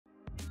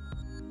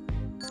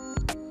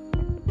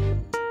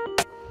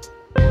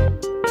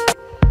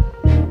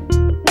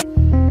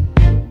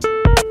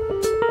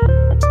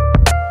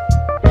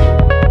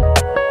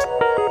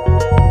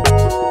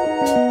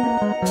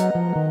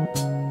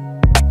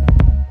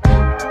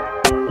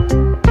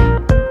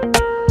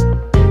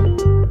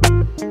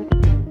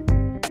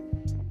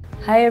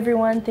Hi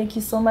everyone, thank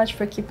you so much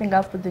for keeping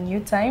up with the new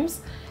times.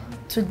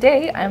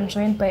 Today I'm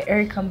joined by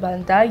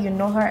Mbanda. You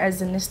know her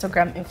as an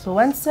Instagram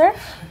influencer,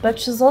 but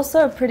she's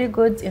also a pretty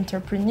good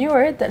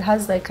entrepreneur that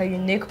has like a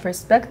unique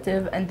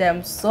perspective, and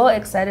I'm so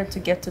excited to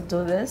get to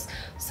do this.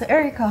 So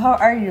Erica, how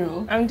are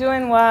you? I'm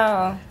doing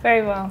well,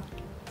 very well.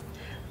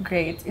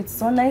 Great. It's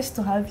so nice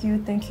to have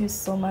you. Thank you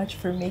so much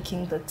for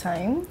making the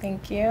time.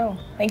 Thank you.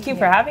 Thank you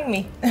for having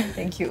me.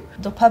 Thank you.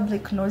 The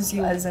public knows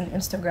you as an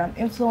Instagram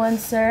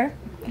influencer,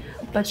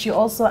 but you're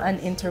also an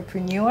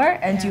entrepreneur,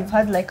 and you've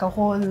had like a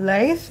whole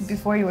life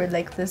before you were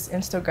like this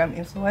Instagram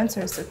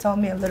influencer. So tell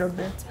me a little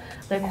bit,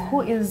 like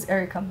who is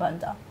Erica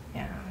Mbanda?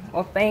 Yeah.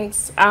 Well,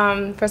 thanks.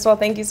 First of all,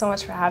 thank you so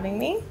much for having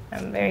me.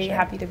 I'm very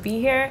happy to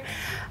be here.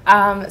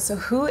 So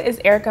who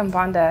is Erica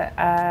Mbanda?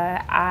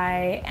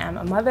 I am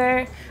a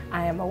mother.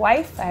 I am a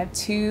wife. I have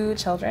 2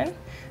 children.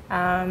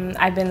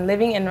 I've been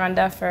living in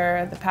Rwanda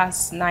for the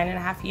past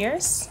 9.5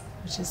 years,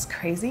 which is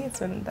crazy.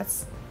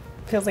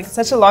 Feels like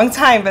such a long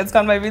time, but it's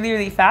gone by really,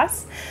 really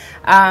fast.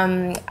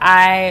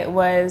 I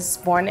was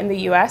born in the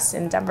US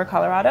in Denver,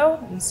 Colorado,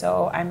 and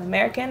so I'm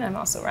American. I'm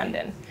also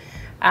Rwandan.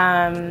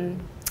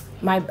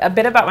 A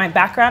bit about my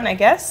background, I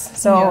guess.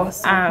 So,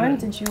 when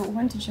did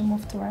you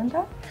move to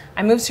Rwanda?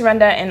 I moved to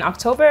Rwanda in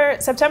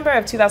September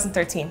of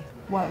 2013.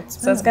 Wow,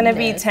 so it's going to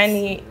be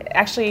 10.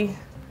 Actually,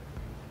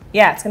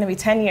 yeah, it's going to be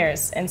 10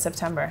 years in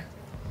September.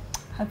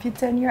 Happy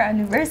 10-year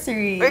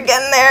anniversary. We're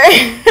getting there.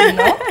 You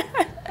know?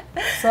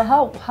 So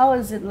how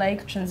is it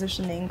like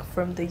transitioning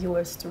from the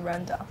US to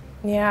Rwanda?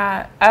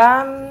 Yeah,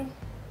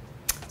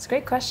 it's a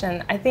great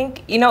question. I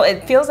think,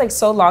 it feels like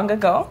so long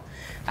ago,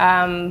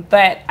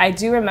 but I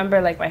do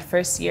remember like my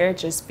first year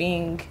just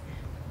being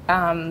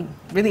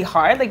really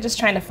hard, like just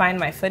trying to find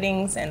my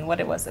footings and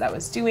what it was that I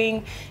was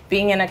doing,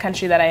 being in a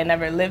country that I had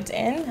never lived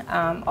in,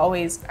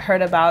 always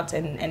heard about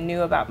and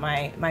knew about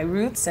my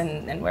roots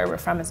and where we're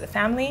from as a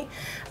family,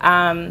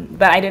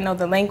 but I didn't know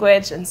the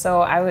language, and so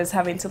I was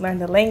having to learn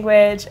the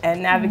language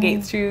and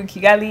navigate through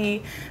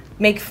Kigali,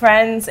 make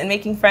friends, and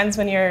making friends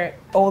when you're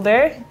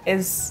older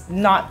is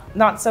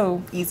not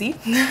so easy.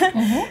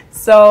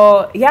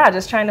 So yeah,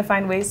 just trying to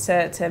find ways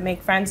to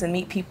make friends and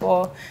meet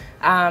people.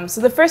 So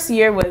the first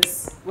year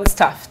was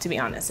tough, to be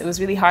honest. It was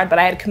really hard, but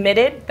I had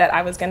committed that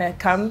I was going to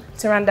come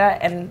to Rwanda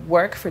and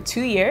work for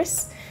 2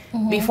 years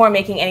before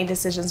making any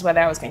decisions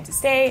whether I was going to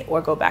stay or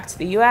go back to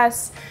the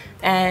US.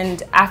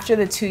 And after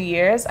the 2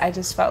 years, I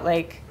just felt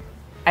like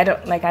I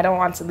don't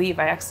want to leave.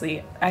 I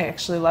actually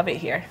love it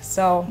here.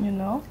 So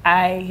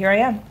here I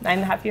am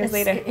 9.5 years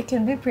later. It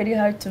can be pretty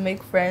hard to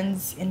make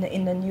friends in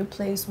a new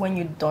place when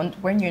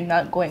you're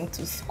not going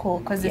to school,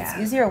 because it's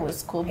easier with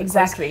school.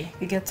 Exactly.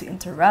 You get to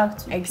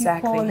interact with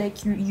people.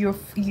 Like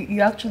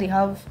you actually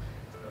have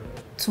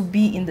to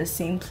be in the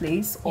same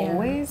place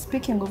always.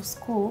 Speaking of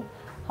school,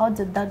 how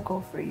did that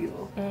go for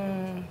you?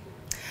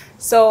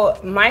 So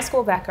my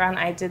school background,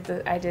 I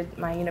did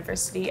my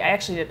university. I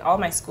actually did all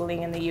my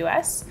schooling in the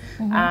U.S.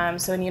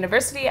 So in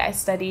university, I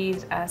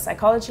studied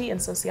psychology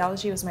and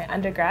sociology was my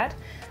undergrad.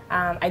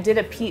 I did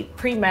a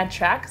pre-med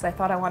track because I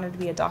thought I wanted to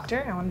be a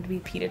doctor. I wanted to be a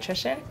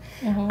paediatrician.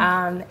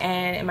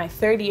 And in my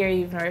 3rd year of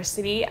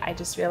university, I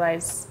just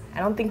realized I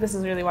don't think this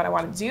is really what I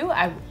want to do.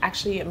 I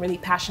actually am really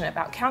passionate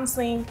about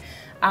counseling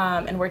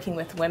and working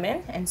with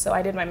women. And so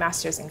I did my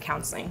master's in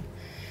counseling.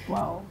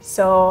 Wow.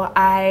 So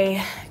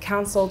I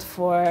counseled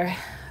for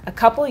a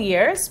couple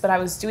years, but I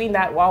was doing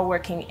that while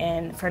working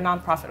for a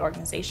nonprofit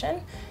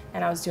organization,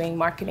 and I was doing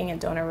marketing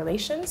and donor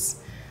relations.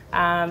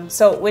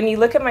 So when you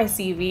look at my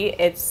CV,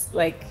 it's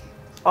like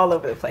all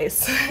over the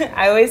place.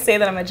 I always say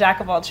that I'm a jack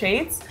of all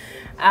trades.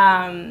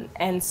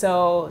 And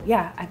so,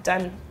 yeah, I've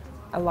done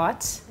a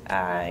lot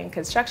in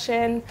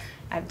construction.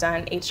 I've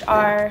done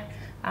HR.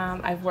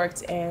 I've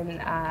worked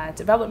in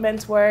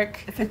development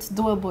work. If it's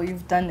doable,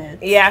 you've done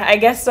it. Yeah, I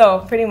guess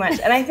so, pretty much.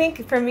 And I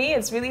think for me,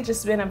 it's really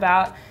just been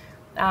about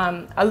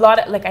a lot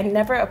of, I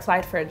never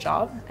applied for a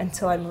job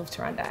until I moved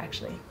to Rwanda,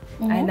 actually.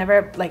 I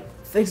never,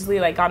 physically,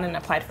 gone and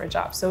applied for a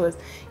job. So it's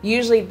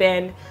usually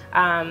been,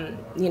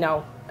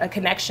 a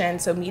connection,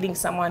 so meeting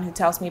someone who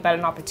tells me about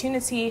an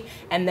opportunity,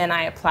 and then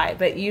I apply.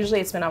 But usually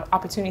it's been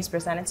opportunities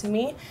presented to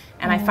me,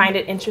 and I find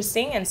it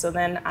interesting, and so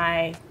then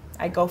I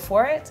go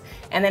for it,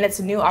 and then it's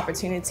a new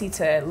opportunity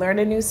to learn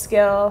a new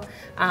skill,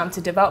 to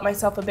develop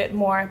myself a bit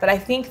more. But I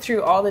think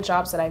through all the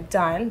jobs that I've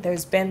done,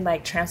 there's been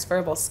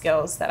transferable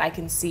skills that I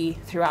can see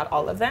throughout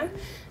all of them,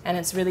 and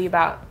it's really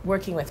about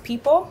working with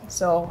people.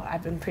 So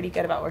I've been pretty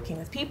good about working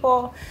with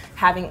people,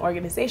 having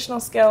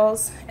organizational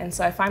skills, and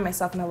so I find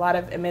myself in a lot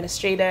of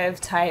administrative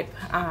type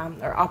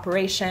or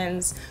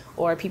operations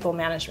or people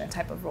management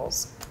type of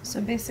roles. So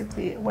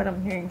basically what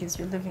I'm hearing is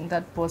you're living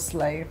that boss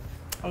life.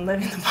 I'm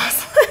living the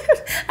boss life.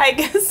 I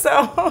guess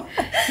so.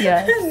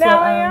 Yeah. Now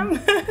I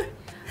am.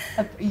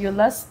 Your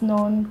last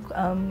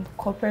known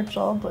corporate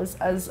job was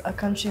as a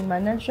country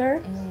manager,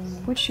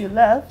 which you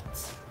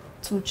left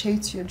to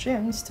chase your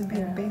dreams to be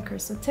a baker.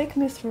 So take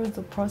me through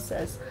the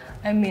process.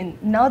 I mean,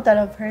 now that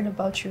I've heard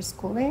about your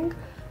schooling,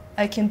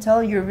 I can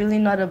tell you're really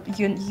not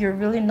you're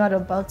really not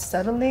about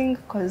settling,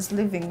 because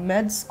leaving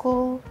med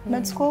school.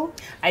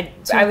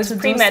 I was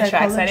pre-med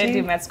track, so I didn't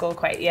do med school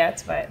quite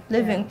yet, but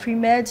leaving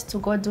pre-med to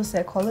go do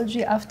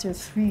psychology after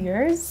 3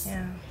 years.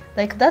 Yeah.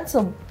 Like, that's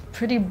a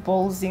pretty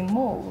ballsy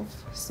move.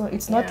 So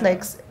it's not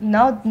like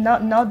now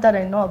that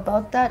I know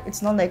about that,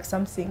 it's not like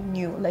something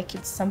new. Like,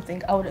 it's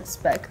something I would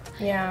expect.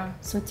 Yeah.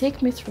 So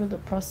take me through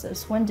the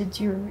process. When did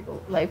you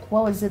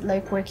what was it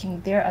like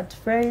working there at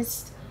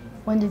first?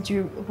 When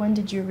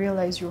did you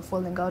realize you were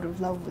falling out of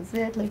love with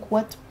it? Like,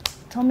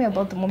 tell me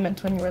about the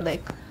moment when you were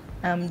like,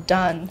 I'm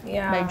done.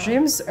 Yeah. My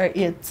dreams are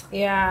it.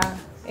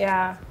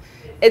 Yeah.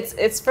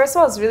 It's first of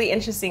all, it's really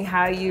interesting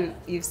how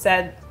you've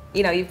said,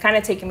 you know, you've kind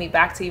of taken me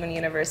back to even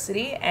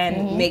university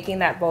and making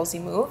that ballsy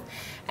move.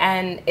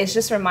 And it's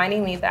just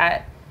reminding me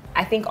that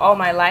I think all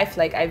my life,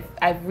 like,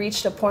 I've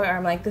reached a point where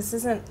I'm like, this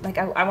isn't, like,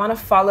 I want to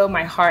follow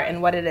my heart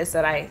and what it is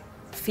that I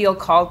feel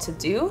called to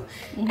do.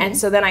 And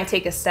so then I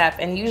take a step,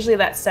 and usually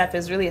that step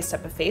is really a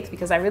step of faith,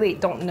 because I really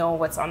don't know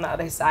what's on the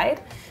other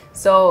side.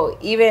 So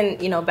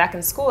even, you know, back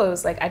in school, it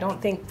was like, I don't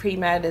think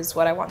pre-med is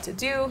what I want to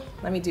do.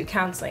 Let me do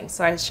counseling.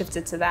 So I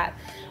shifted to that.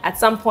 At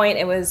some point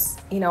it was,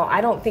 you know,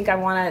 I don't think I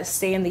want to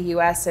stay in the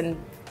US and,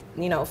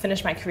 you know,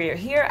 finish my career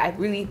here. I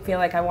really feel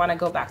like I want to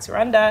go back to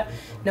Rwanda,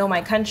 know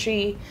my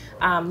country,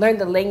 learn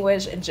the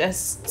language, and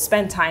just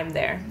spend time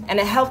there. And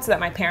it helped that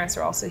my parents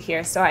were also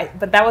here.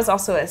 But that was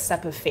also a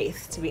step of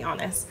faith, to be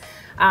honest.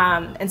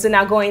 And so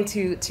now going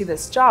to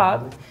this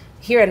job,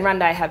 here in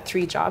Rwanda, I had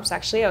 3 jobs,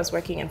 actually. I was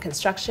working in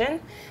construction,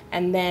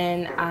 and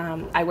then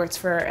I worked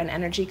for an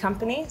energy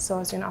company. So I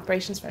was doing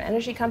operations for an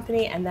energy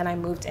company, and then I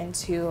moved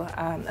into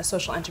a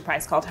social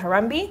enterprise called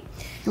Harambee.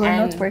 You were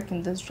not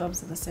working those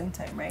jobs at the same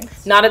time, right?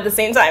 Not at the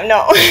same time,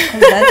 no.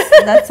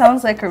 That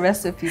sounds like a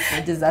recipe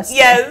for disaster.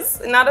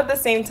 Yes, not at the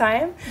same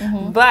time.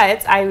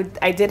 But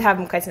I did have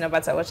Mkatina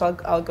Bata, which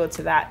I'll go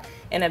to that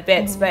in a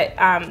bit. But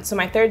so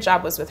my 3rd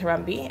job was with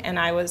Harambee, and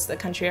I was the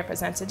country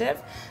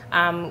representative.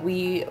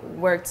 We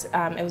worked,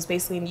 it was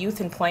basically in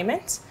youth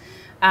employment.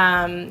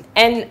 And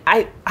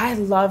I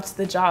loved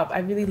the job. I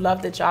really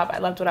loved the job. I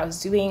loved what I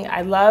was doing.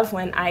 I love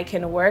when I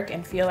can work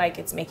and feel like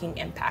it's making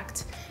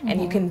impact,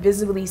 and you can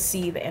visibly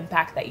see the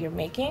impact that you're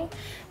making.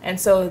 And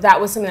so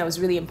that was something that was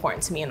really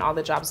important to me in all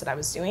the jobs that I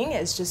was doing,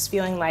 is just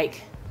feeling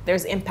like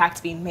there's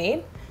impact being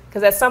made.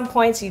 Because at some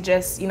points you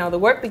just, you know, the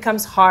work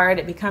becomes hard,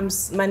 it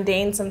becomes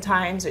mundane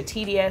sometimes, or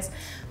tedious.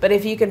 But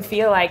if you can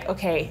feel like,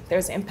 okay,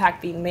 there's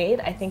impact being made,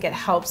 I think it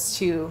helps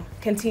to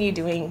continue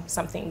doing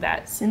something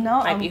that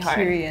might be hard.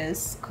 I'm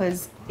curious,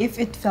 because if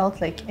it felt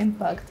like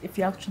impact, if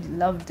you actually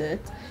loved it,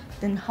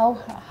 then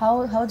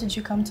how did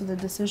you come to the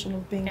decision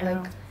of being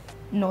like,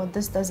 no,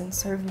 this doesn't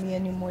serve me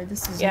anymore,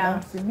 this is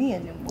not for me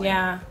anymore?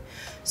 Yeah.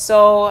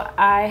 So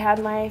I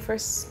had my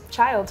first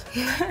child.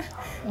 So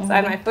I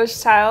had my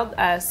first child,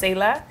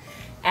 Selah,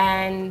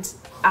 and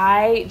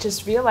I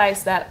just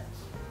realized that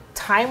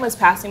time was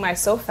passing by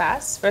so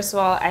fast. First of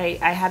all, I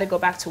had to go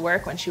back to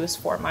work when she was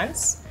 4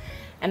 months,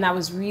 and that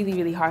was really,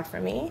 really hard for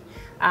me,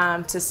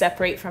 to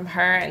separate from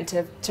her and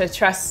to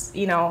trust,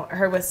 you know,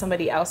 her with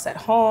somebody else at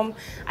home.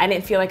 I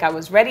didn't feel like I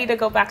was ready to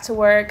go back to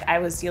work. I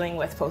was dealing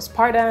with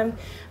postpartum,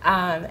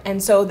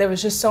 and so there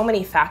was just so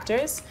many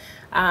factors.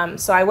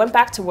 So I went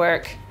back to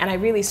work, and I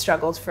really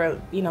struggled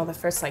for, you know, the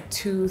first like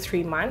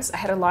 2-3 months. I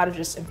had a lot of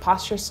just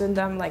imposter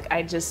syndrome. Like,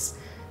 I just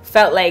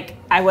felt like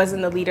I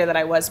wasn't the leader that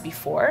I was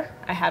before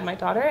I had my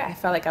daughter. I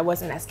felt like I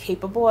wasn't as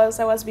capable as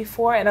I was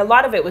before. And a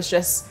lot of it was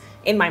just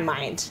in my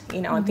mind, you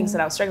know, and things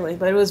that I was struggling with,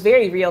 but it was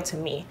very real to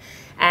me.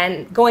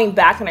 And going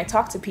back, when I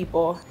talked to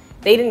people,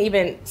 they didn't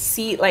even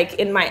see, like,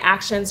 in my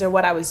actions or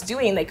what I was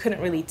doing, they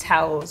couldn't really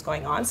tell what was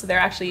going on. So they're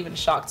actually even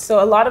shocked.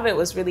 So a lot of it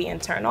was really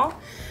internal.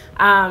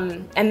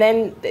 And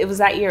then it was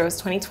that year, it was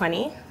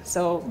 2020,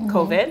 so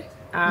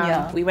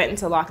COVID. We went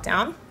into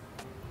lockdown.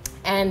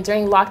 And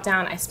during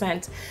lockdown,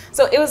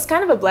 so it was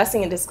kind of a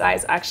blessing in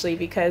disguise, actually,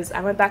 because I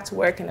went back to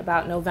work in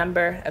about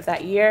November of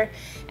that year.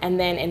 And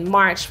then in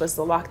March was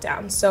the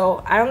lockdown.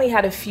 So I only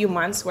had a few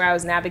months where I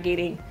was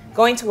navigating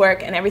going to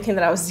work and everything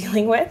that I was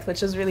dealing with,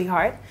 which was really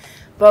hard.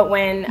 But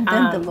when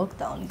the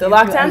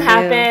lockdown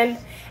happened,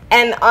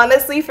 and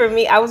honestly, for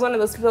me, I was one of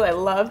those people that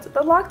loved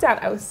the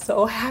lockdown. I was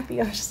so happy.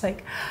 I was just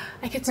like,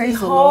 I get to be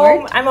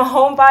home. I'm a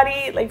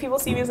homebody. Like, people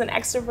see me as an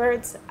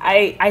extrovert.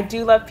 I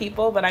do love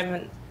people, but I'm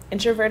an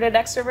introverted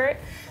extrovert.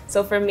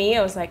 So for me,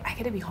 it was like, I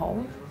get to be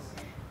home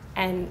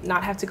and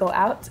not have to go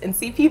out and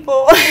see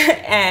people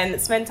and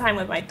spend time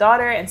with my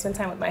daughter and spend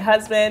time with my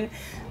husband.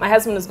 My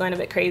husband was going a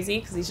bit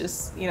crazy because he's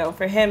just, you know,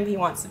 for him, he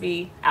wants to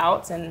be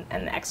out and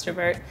an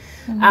extrovert.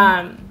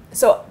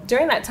 So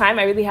during that time,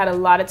 I really had a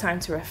lot of time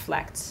to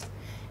reflect.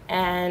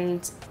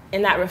 And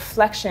in that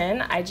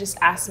reflection, I just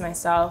asked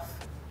myself,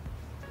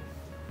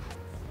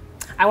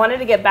 I wanted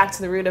to get back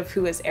to the root of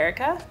who is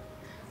Erica.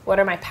 What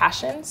are my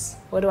passions?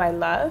 What do I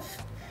love?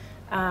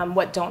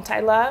 What don't I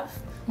love?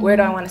 Where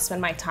do I want to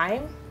spend my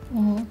time?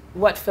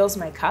 What fills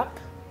my cup?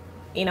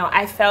 You know,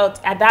 at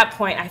that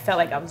point, I felt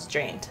like I was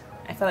drained.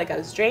 I felt like I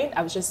was drained.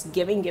 I was just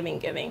giving, giving,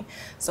 giving.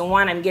 So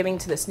one, I'm giving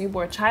to this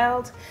newborn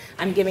child.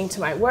 I'm giving to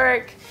my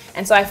work.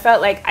 And so I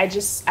felt like I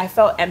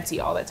felt empty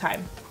all the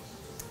time.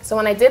 So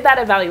when I did that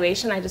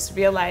evaluation, I just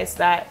realized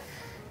that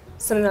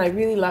something that I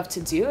really love to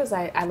do is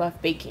I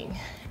love baking.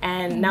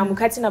 And now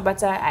Mukati na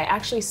Bata, I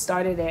actually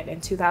started it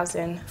in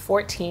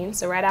 2014,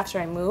 so right after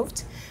I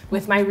moved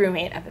with my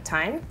roommate at the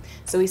time.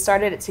 So we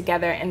started it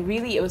together, and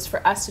really it was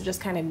for us to just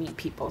kind of meet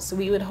people. So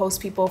we would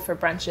host people for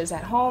brunches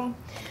at home,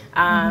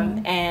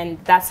 and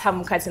that's how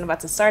Mukati na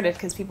Bata started,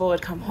 because people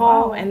would come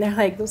home and they're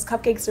like, those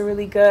cupcakes are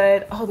really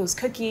good. Oh, those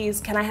cookies,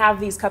 can I have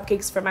these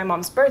cupcakes for my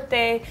mom's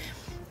birthday?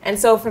 And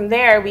so from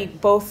there, we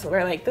both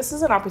were like, this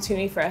is an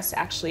opportunity for us to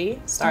actually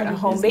start a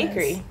home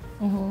bakery.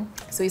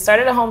 So we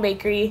started a home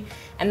bakery,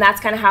 and that's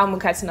kind of how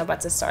Mukati na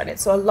Bata started.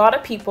 So a lot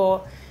of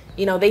people,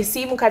 you know, they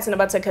see Mukati na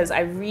Bata because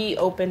I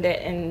reopened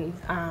it in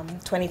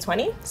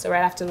 2020, so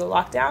right after the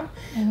lockdown.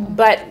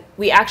 But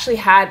we actually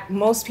had,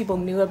 most people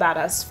knew about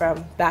us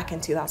from back in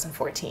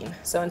 2014.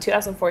 So in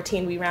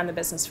 2014, we ran the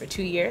business for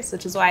 2 years,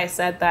 which is why I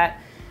said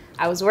that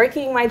I was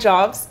working my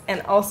jobs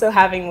and also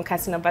having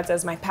Mukati na Bata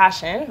as my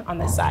passion on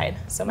the side.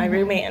 So my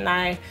roommate and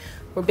I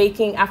were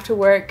baking after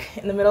work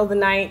in the middle of the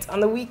night, on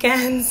the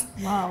weekends.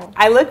 Wow.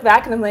 I look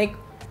back and I'm like,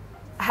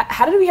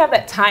 how did we have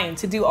that time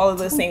to do all of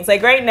those things?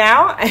 Like right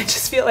now, I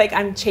just feel like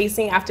I'm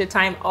chasing after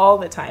time all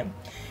the time.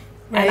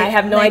 Right. And I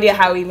have no idea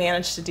how we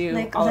managed to do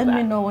all of that.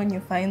 Let me know when you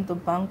find the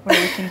bank where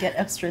you can get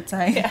extra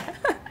time.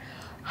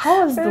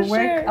 How is the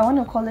work, I want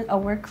to call it a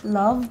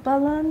work-love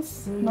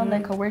balance, not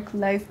like a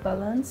work-life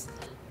balance.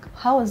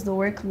 How is the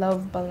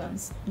work-love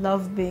balance?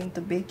 Love being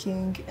the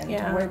baking and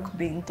the work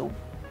being the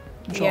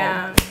job.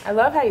 Yeah, I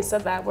love how you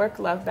said that,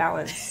 work-love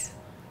balance.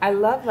 I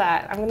love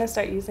that. I'm gonna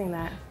start using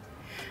that.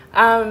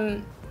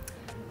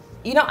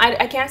 You know,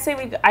 I can't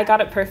say I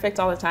got it perfect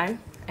all the time.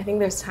 I think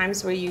there's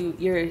times where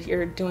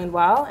you're doing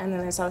well, and then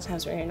there's other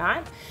times where you're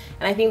not.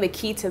 And I think the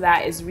key to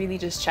that is really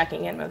just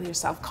checking in with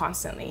yourself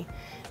constantly.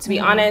 To be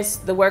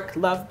honest, the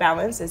work-love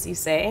balance, as you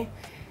say,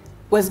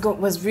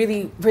 was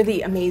really,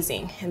 really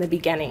amazing in the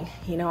beginning.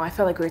 You know, I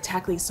felt like we were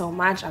tackling so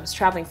much. I was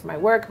traveling for my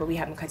work, but we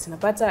had Mukati na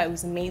Bata. It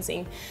was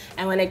amazing.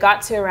 And when it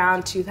got to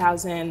around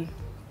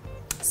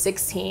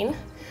 2016,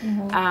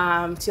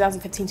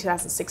 2015,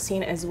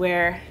 2016 is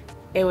where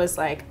it was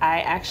like,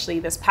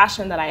 this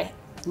passion that I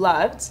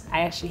loved,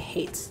 I actually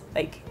hate.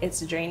 Like,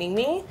 it's draining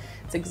me,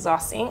 it's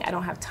exhausting, I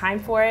don't have time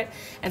for it.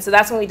 And so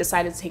that's when we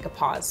decided to take a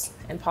pause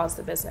and pause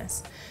the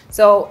business.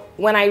 So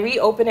when I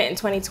reopened it in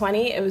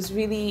 2020, it was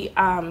really,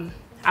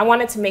 I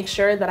wanted to make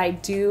sure that I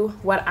do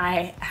what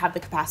I have the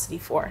capacity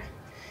for.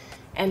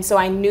 And so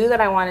I knew that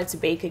I wanted to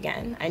bake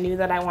again. I knew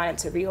that I wanted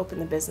to reopen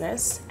the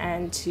business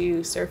and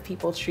to serve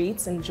people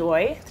treats and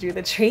joy through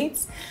the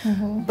treats.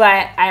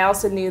 But I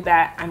also knew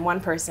that I'm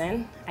one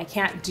person. I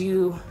can't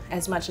do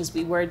as much as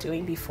we were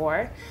doing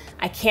before.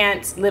 I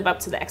can't live up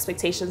to the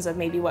expectations of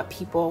maybe what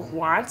people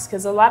want.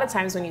 Because a lot of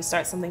times when you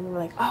start something, we're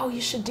like, oh, you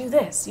should do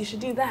this, you should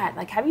do that.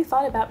 Like, have you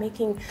thought about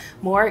making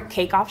more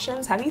cake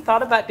options? Have you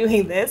thought about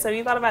doing this? Have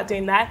you thought about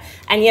doing that?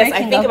 And yes,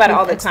 I think about it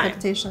all the time.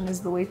 Expectation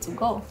is the way to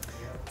go.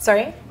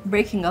 Sorry?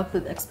 Breaking up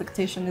with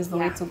expectation is the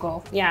way to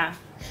go. Yeah,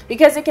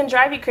 because it can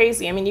drive you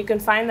crazy. I mean, you can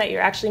find that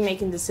you're actually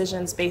making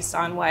decisions based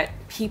on what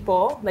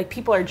people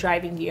are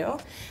driving you.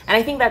 And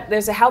I think that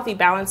there's a healthy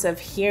balance of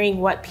hearing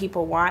what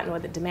people want and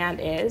what the demand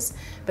is,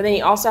 but then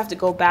you also have to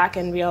go back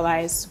and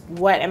realize,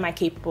 what am I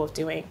capable of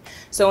doing?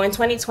 So in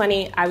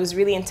 2020, I was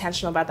really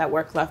intentional about that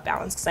work-life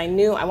balance, because I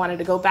knew I wanted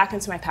to go back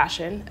into my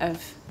passion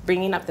of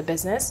bringing up the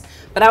business,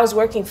 but I was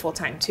working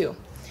full-time too.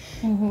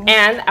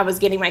 And I was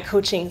getting my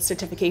coaching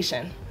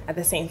certification at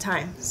the same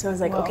time. So I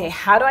was like, okay,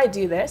 how do I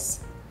do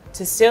this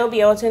to still be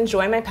able to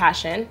enjoy my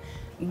passion,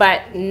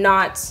 but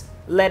not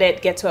let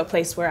it get to a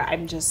place where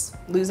I'm just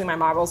losing my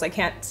marbles? I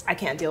can't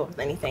deal with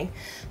anything.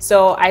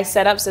 So I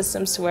set up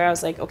systems to where I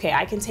was like, okay,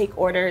 I can take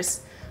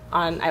orders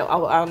on,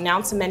 I'll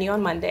announce a menu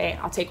on Monday,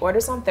 I'll take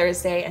orders on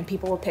Thursday, and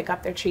people will pick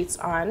up their treats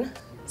on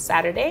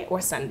Saturday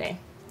or Sunday,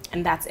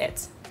 and that's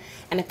it.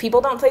 And if people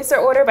don't place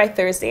their order by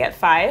Thursday at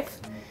 5,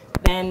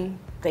 then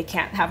they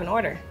can't have an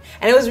order.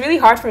 And it was really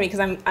hard for me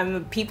because I'm a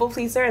people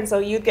pleaser, and so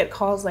you'd get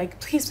calls like,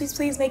 please, please,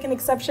 please make an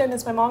exception.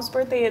 It's my mom's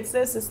birthday, it's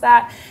this, it's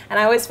that. And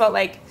I always felt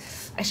like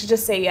I should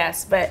just say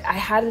yes, but I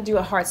had to do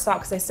a hard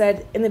stop, because I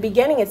said in the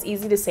beginning it's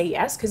easy to say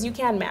yes because you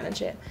can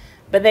manage it.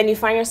 But then you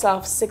find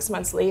yourself 6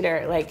 months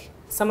later, like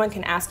someone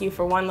can ask you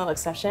for one little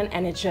exception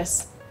and it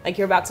just, like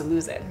you're about to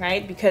lose it,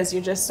 right? Because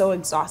you're just so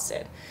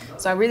exhausted.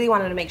 So I really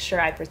wanted to make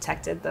sure I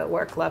protected the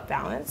work-life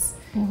balance,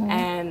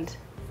 and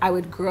I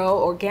would grow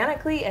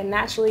organically and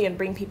naturally and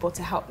bring people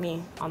to help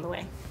me on the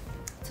way.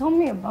 Tell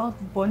me about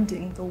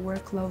bonding the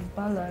work-life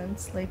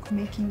balance, like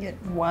making it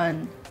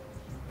one.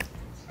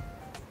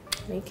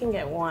 Making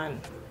it one.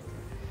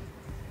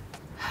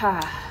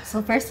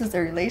 So first is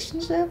the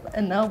relationship,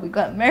 and now we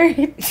got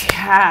married.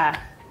 Yeah.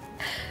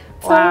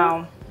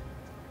 Wow.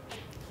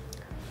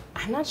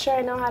 I'm not sure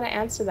I know how to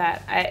answer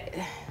that.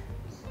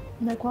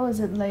 Like, what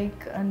was it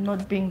like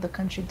not being the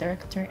country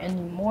director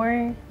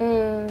anymore?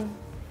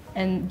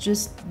 and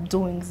just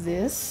doing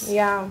this.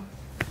 Yeah.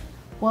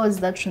 What was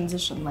that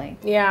transition like?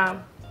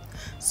 Yeah.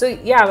 So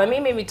yeah, let me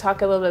maybe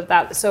talk a little bit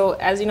about, so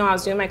as you know, I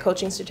was doing my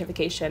coaching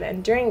certification,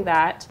 and during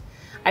that,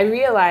 I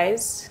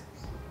realized,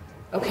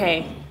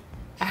 okay,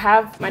 I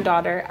have my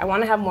daughter, I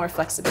want to have more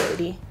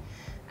flexibility.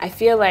 I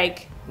feel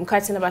like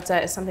Mkate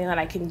Mbata is something that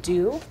I can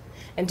do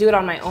and do it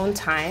on my own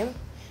time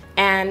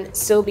and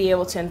still be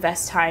able to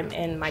invest time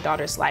in my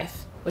daughter's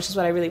life, which is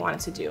what I really wanted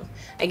to do.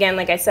 Again,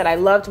 like I said, I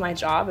loved my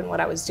job and what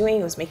I was doing.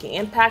 It was making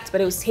impact,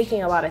 but it was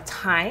taking a lot of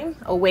time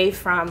away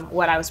from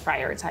what I was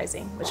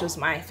prioritizing, which was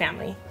my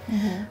family.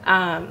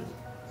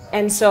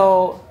 And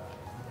so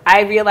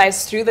I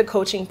realized through the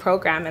coaching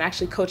program and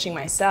actually coaching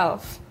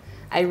myself,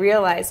 I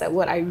realized that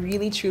what I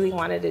really truly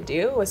wanted to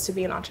do was to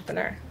be an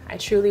entrepreneur. I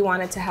truly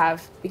wanted to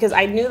have, because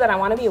I knew that I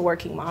want to be a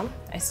working mom.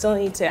 I still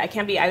need to, I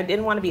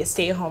didn't want to be a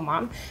stay-at-home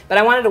mom, but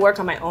I wanted to work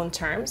on my own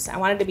terms. I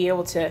wanted to be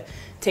able to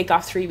take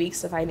off 3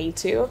 weeks if I need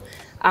to.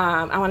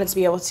 I wanted to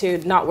be able to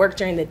not work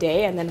during the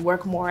day and then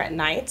work more at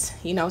night,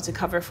 you know, to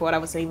cover for what I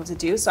was able to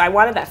do. So I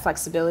wanted that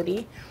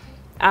flexibility.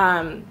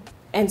 And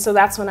so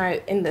that's when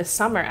in the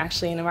summer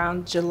actually, in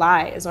around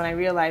July, is when I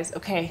realized,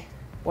 okay,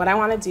 what I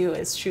want to do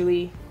is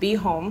truly be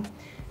home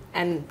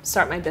and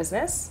start my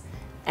business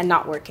and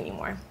not work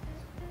anymore.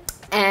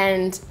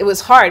 And it was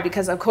hard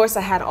because of course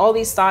I had all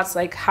these thoughts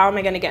like, how am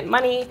I going to get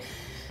money?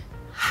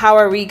 How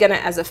are we going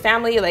to, as a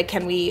family, like,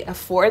 can we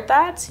afford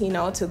that, you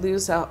know, to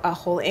lose a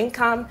whole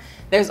income?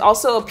 There's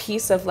also a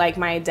piece of like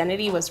my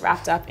identity was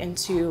wrapped up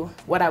into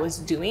what I was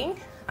doing.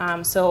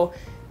 So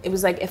it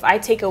was like, if I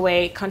take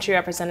away country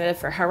representative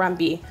for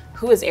Harambee,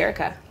 who is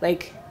Erica?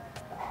 Like,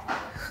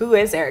 who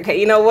is Erica?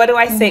 You know, what do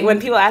I say? When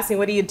people ask me,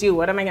 what do you do?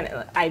 What am I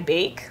gonna, I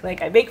bake.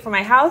 Like I bake for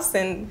my house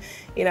and,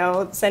 you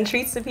know, send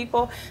treats to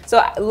people.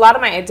 So a lot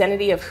of my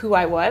identity of who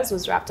I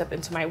was wrapped up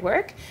into my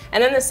work.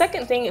 And then the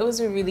second thing, it was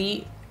a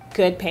really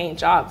good paying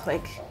job.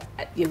 Like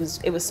it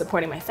was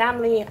supporting my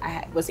family.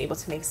 I was able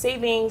to make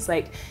savings.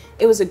 Like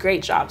it was a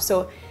great job.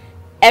 So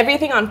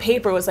everything on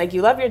paper was like,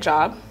 you love your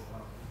job.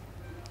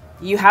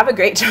 You have a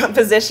great job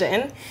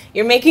position.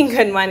 You're making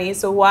good money.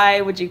 So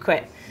why would you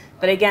quit?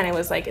 But again, it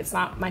was like, it's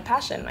not my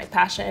passion. My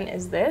passion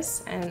is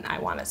this, and I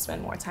want to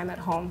spend more time at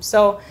home.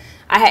 So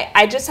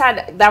I just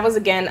had, that was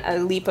again a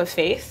leap of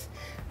faith.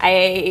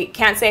 I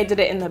can't say I did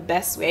it in the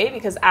best way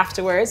because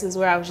afterwards is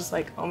where I was just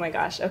like, oh my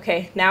gosh,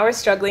 okay, now we're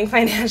struggling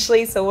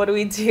financially, so what do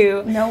we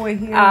do? Now we're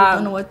here, we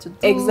don't know what to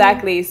do.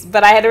 Exactly,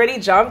 but I had already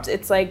jumped.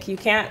 It's like, you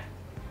can't,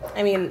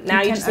 I mean,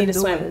 now you just need to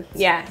swim. It.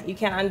 Yeah, you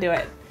can't undo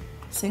it.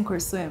 Sink or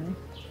swim.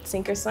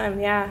 Sink or swim,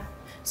 yeah.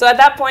 So at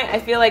that point, I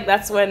feel like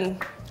that's when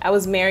I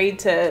was married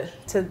to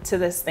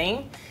this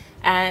thing,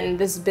 and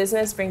this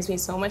business brings me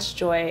so much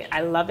joy.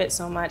 I love it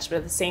so much, but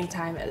at the same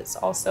time, it's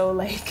also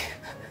like,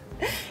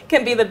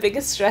 can be the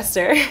biggest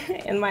stressor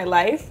in my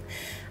life.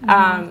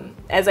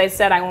 As I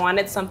said, I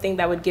wanted something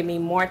that would give me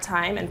more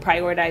time and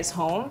prioritize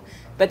home.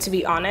 But to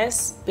be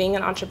honest, being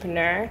an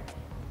entrepreneur,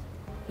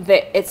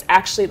 it's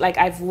actually like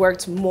I've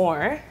worked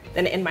more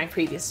than in my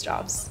previous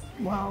jobs.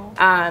 Wow.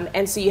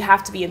 And so you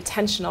have to be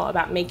intentional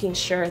about making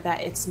sure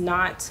that it's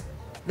not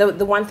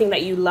the one thing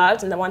that you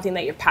loved and the one thing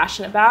that you're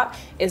passionate about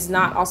is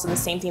not also the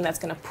same thing that's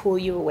going to pull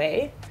you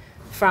away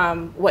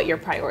from what your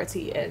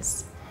priority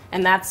is.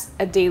 And that's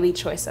a daily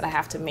choice that I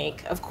have to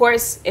make. Of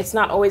course, it's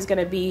not always going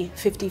to be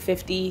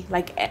 50-50,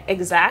 like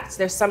exact.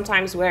 There's some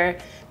times where,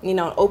 you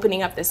know,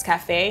 opening up this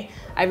cafe,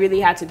 I really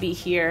had to be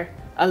here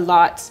a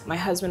lot. My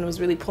husband was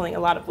really pulling a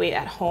lot of weight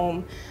at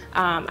home.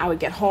 I would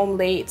get home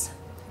late.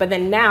 But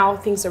then now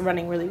things are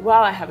running really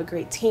well. I have a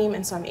great team,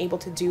 and so I'm able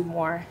to do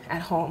more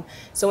at home.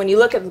 So when you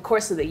look at the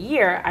course of the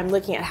year, I'm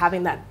looking at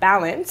having that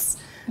balance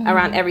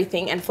around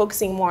everything and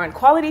focusing more on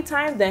quality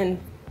time than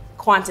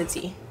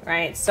quantity,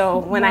 right? So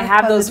when I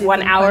have those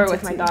 1 hour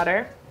with my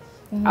daughter,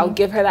 I'll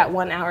give her that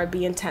 1 hour,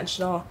 be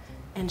intentional,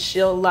 and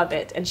she'll love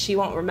it. And she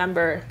won't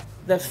remember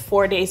the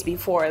 4 days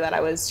before that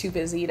I was too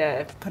busy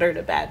to put her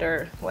to bed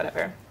or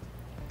whatever.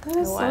 That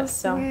is so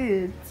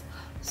sweet.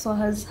 So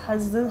how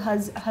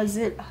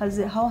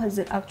has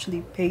it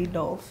actually paid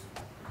off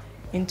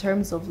in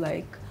terms of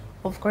like,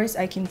 of course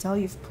I can tell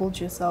you've pulled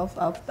yourself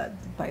up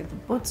by the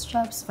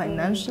bootstraps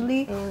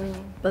financially,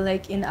 but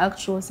like in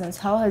actual sense,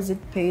 how has it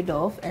paid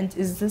off? And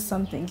is this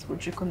something you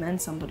would recommend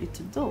somebody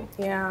to do?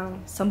 Yeah.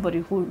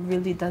 Somebody who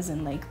really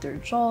doesn't like their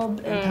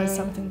job and has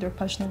something they're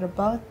passionate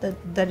about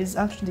that is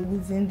actually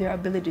within their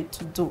ability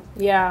to do.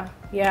 Yeah.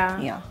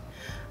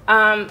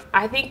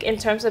 I think in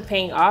terms of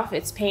paying off,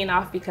 it's paying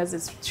off because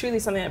it's truly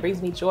something that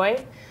brings me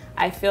joy.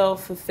 I feel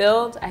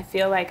fulfilled. I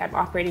feel like I'm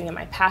operating in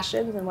my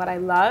passions and what I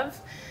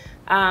love.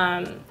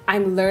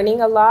 I'm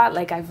learning a lot.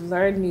 Like I've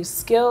learned new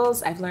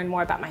skills. I've learned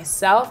more about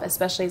myself,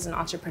 especially as an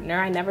entrepreneur.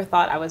 I never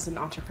thought I was an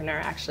entrepreneur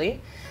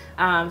actually.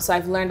 So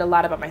I've learned a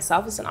lot about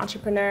myself as an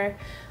entrepreneur.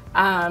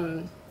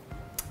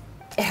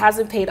 It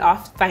hasn't paid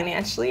off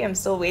financially. I'm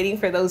still waiting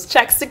for those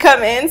checks to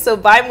come in. So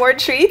buy more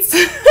treats.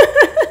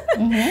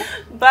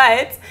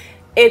 But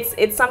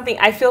it's something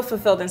I feel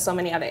fulfilled in so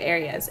many other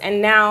areas.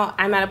 And now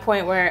I'm at a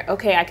point where,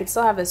 okay, I could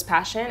still have this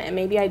passion, and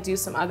maybe I do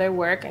some other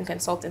work and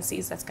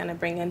consultancies that's going to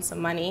bring in some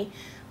money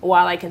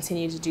while I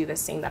continue to do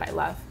this thing that I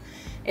love.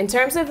 In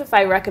terms of if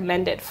I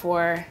recommend it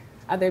for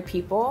other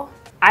people,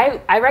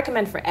 I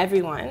recommend for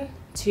everyone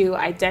to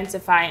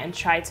identify and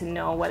try to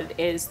know what it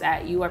is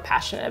that you are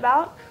passionate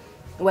about,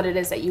 what it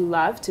is that you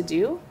love to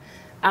do.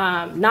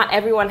 Not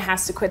everyone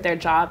has to quit their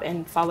job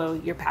and follow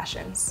your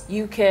passions.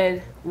 You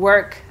could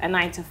work a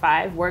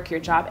 9-to-5, work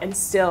your job, and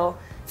still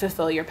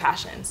fulfill your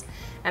passions.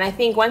 And I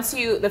think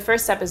the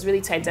first step is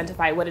really to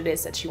identify what it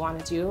is that you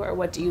want to do, or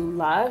what do you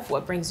love,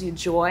 what brings you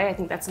joy. I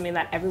think that's something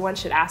that everyone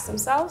should ask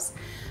themselves.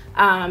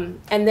 And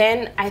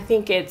then I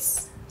think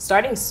it's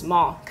starting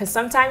small, because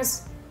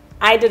sometimes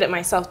I did it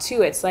myself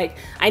too. It's like,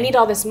 I need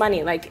all this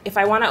money. Like, if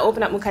I want to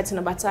open up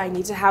Mukaitinabata, I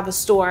need to have a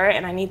store,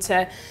 and I need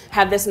to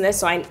have this and this.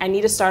 So I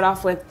need to start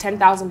off with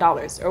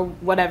 $10,000 or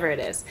whatever it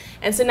is.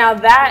 And so now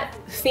that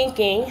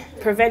thinking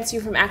prevents you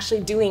from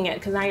actually doing it,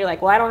 because now you're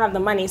like, well, I don't have the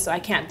money, so I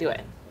can't do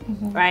it,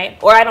 right?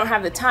 Or I don't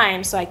have the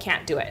time, so I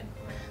can't do it.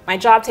 My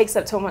job takes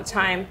up so much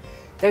time.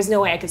 There's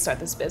no way I could start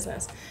this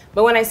business.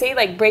 But when I say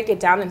like break it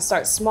down and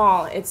start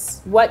small,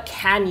 it's what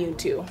can you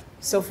do?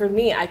 So for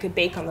me, I could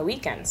bake on the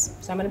weekends.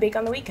 So I'm gonna bake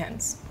on the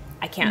weekends.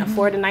 I can't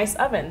afford a nice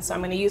oven, so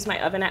I'm gonna use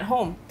my oven at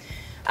home.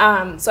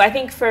 So I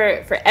think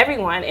for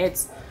everyone,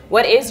 it's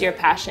what is your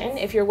passion?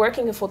 If you're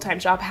working a full-time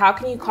job, how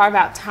can you carve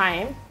out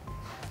time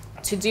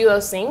to do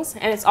those things?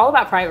 And it's all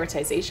about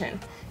prioritization.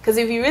 Because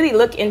if you really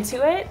look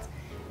into it,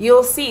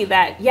 you'll see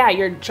that, yeah,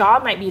 your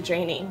job might be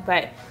draining,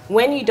 but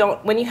when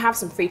you have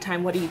some free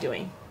time, what are you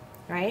doing,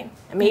 right?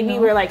 And maybe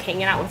we're like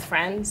hanging out with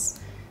friends,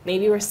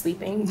 maybe we're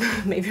sleeping,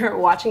 maybe we're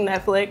watching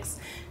Netflix,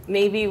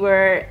 maybe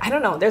I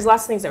don't know, there's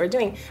lots of things that we're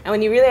doing. And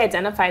when you really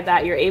identify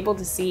that, you're able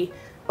to see,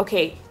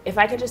 okay, if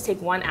I can just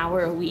take 1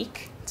 hour a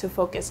week to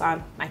focus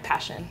on my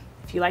passion.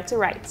 If you like to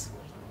write,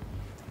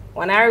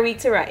 1 hour a week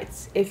to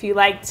write. If you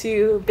like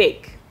to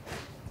bake.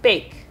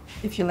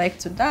 If you like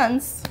to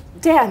dance.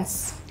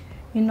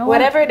 You know,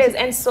 whatever it is.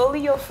 And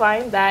slowly you'll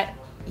find that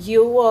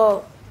you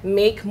will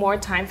make more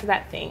time for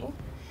that thing.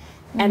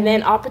 And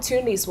then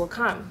opportunities will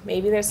come.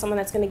 Maybe there's someone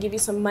that's going to give you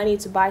some money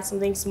to buy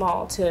something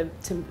small to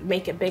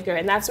make it bigger.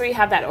 And that's where you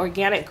have that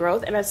organic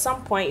growth. And at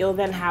some point, you'll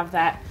then have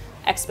that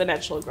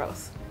exponential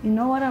growth. You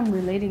know what I'm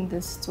relating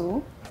this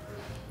to?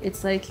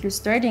 It's like you're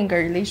starting a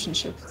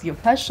relationship with your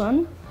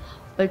passion,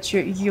 but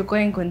you're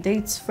going on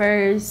dates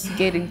first,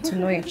 getting to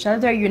know each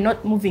other. You're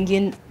not moving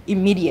in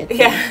immediately.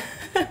 Yeah.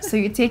 So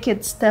you take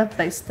it step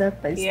by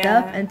step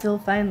until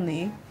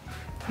finally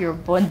you're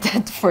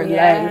bonded for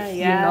life,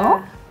 you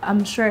know?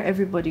 I'm sure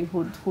everybody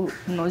who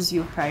knows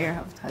you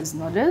prior has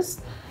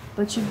noticed,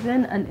 but you've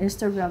been an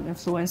Instagram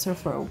influencer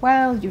for a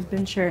while. You've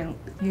been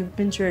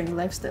sharing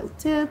lifestyle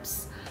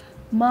tips,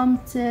 mom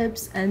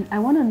tips, and I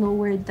want to know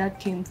where that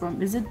came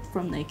from. Is it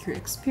from like your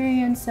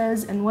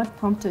experiences, and what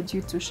prompted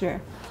you to share?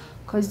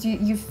 Because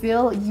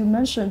you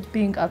mentioned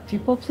being a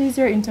people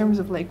pleaser in terms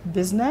of like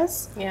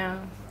business. Yeah.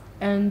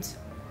 And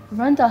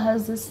Rwanda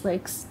has this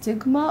like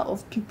stigma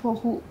of people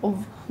who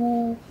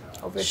overshare.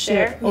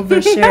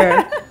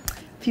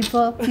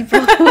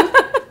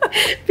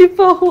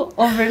 people who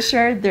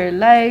overshare their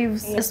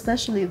lives,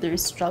 especially their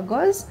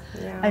struggles.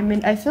 Yeah. I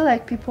mean, I feel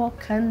like people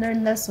can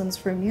learn lessons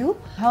from you.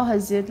 How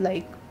has it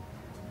like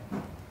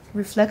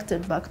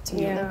reflected back to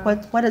you?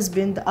 Like what has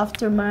been the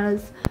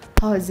aftermath?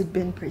 How has it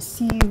been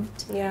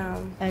perceived? Yeah.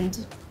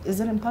 And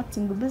is it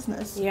impacting the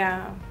business?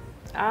 Yeah.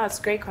 It's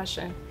a great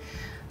question.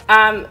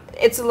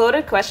 It's a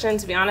loaded question,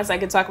 to be honest. I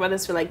could talk about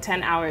this for like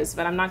 10 hours,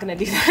 but I'm not going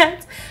to do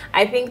that.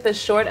 I think the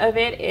short of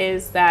it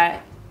is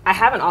that I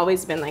haven't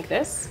always been like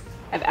this.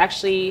 I've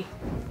actually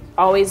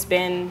always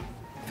been,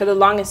 for the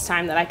longest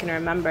time that I can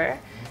remember,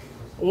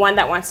 one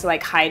that wants to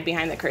like hide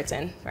behind the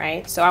curtain,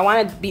 right? So I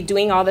want to be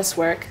doing all this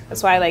work.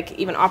 That's why like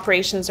even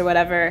operations or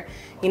whatever,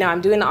 you know,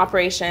 I'm doing the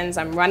operations,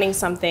 I'm running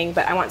something,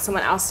 but I want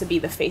someone else to be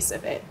the face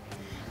of it.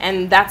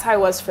 And that's how I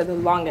was for the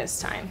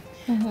longest time.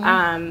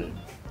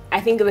 I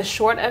think the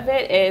short of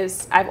it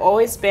is I've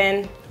always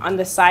been on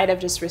the side of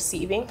just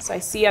receiving. So I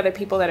see other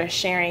people that are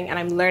sharing and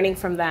I'm learning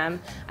from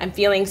them. I'm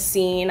feeling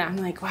seen. I'm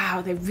like,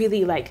 wow, they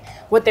really like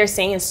what they're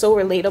saying is so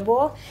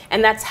relatable.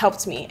 And that's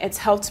helped me. It's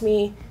helped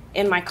me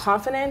in my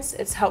confidence.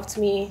 It's helped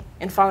me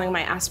in following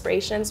my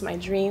aspirations, my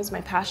dreams, my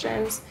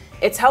passions.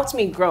 It's helped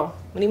me grow.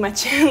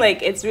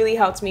 Like it's really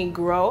helped me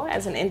grow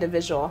as an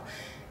individual,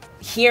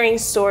 hearing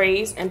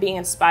stories and being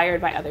inspired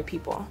by other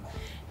people.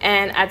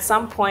 And at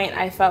some point,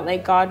 I felt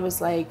like God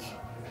was like,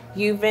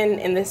 you've been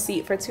in this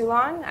seat for too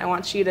long. I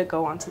want you to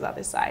go on to the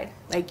other side.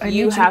 Like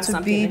you have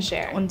something to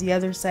share. On the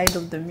other side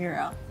of the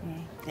mirror.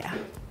 Yeah.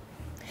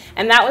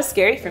 And that was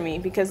scary for me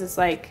because it's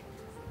like,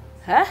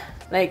 huh?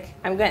 Like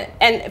I'm gonna,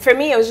 and for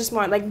me, it was just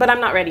more like, but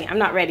I'm not ready. I'm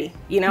not ready,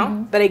 you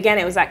know? But again,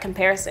 it was that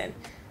comparison.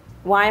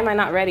 Why am I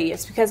not ready?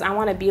 It's because I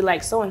want to be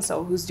like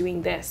so-and-so who's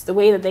doing this. The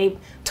way that they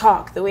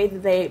talk, the way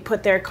that they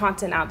put their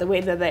content out, the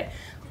way that they,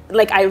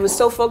 like I was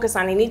so focused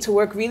on I need to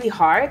work really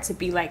hard to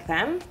be like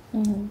them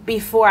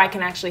before I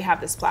can actually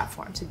have this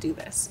platform to do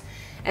this.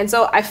 And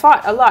so I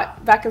fought a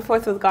lot back and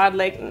forth with God,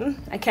 like,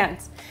 I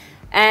can't.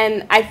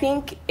 And I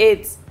think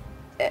it's,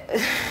 I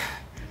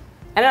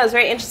don't know, it's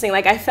very interesting.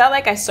 Like, I felt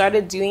like I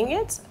started doing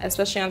it,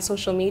 especially on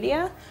social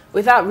media,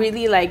 without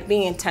really like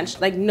being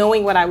intentional, like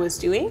knowing what I was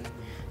doing.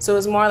 So it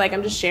was more like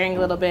I'm just sharing a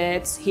little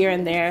bit here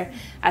and there.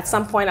 At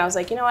some point I was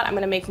like, you know what, I'm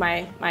gonna make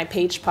my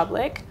page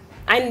public.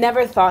 I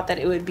never thought that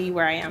it would be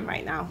where I am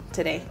right now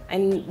today.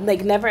 And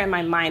like never in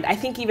my mind. I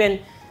think even,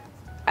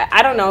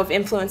 I don't know if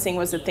influencing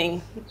was a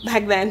thing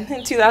back then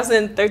in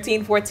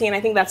 2013, 14.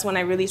 I think that's when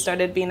I really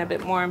started being a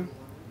bit more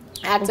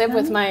active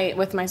with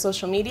my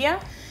social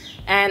media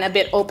and a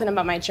bit open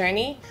about my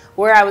journey.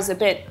 Where I was a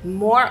bit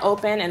more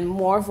open and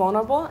more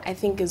vulnerable, I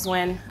think, is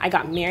when I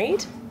got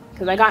married.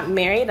 Because I got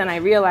married and I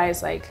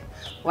realized, like,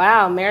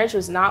 wow, marriage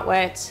was not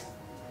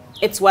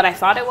it's what I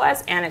thought it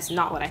was, and it's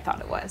not what I thought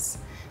it was.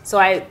 So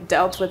I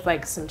dealt with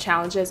like some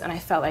challenges, and I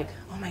felt like,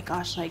 oh my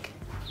gosh, like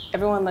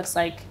everyone looks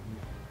like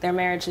their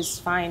marriage is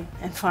fine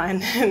and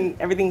fun and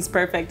everything's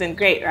perfect and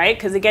great, right?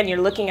 Because again,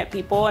 you're looking at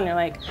people and you're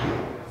like,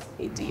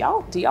 hey, do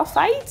y'all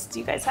fight? Do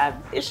you guys have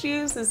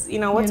issues?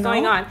 What's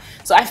going on?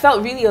 So I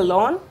felt really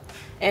alone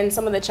in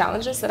some of the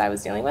challenges that I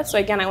was dealing with. So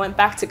again, I went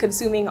back to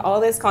consuming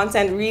all this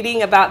content,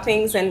 reading about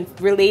things and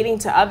relating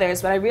to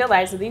others. But I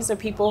realized that these are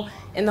people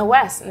in the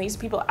West and these are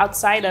people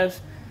outside of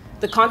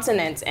the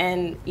continent.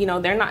 And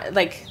they're not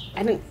like,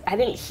 I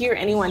didn't hear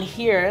anyone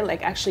here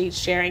like actually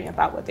sharing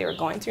about what they were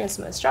going through and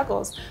some of the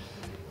struggles.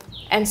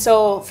 And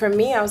so for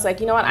me, I was like,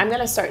 you know what, I'm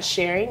gonna start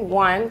sharing.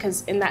 One,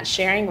 because in that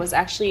sharing was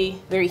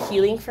actually very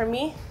healing for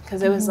me,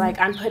 because it was like,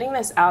 I'm putting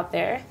this out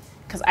there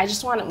because I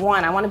just want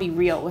to be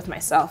real with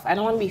myself. I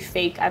don't want to be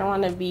fake. I don't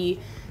want to be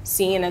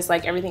seen as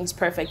like everything's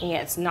perfect and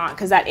yet it's not.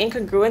 Because that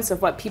incongruence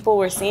of what people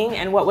were seeing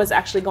and what was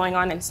actually going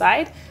on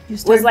inside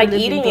was like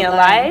eating me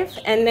alive.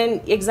 And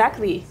then,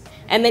 exactly.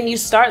 And then you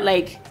start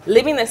like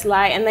living this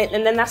lie, and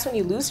then that's when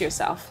you lose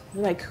yourself.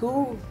 You're like,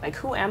 who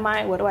am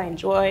I? What do I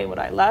enjoy? What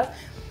do I love?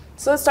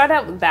 So it started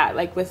out with that,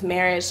 like with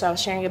marriage. So I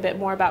was sharing a bit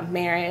more about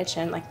marriage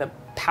and like the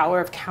power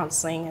of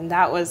counseling. And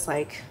that was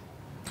like,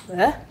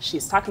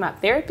 she's talking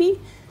about therapy?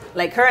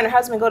 Like her and her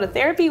husband go to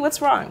therapy?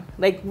 What's wrong?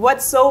 Like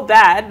what's so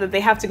bad that they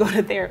have to go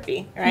to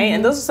therapy, right?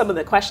 And those are some of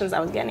the questions I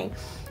was getting.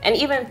 And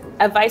even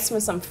advice from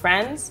some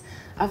friends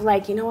of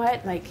like, you know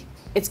what, like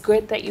it's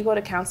good that you go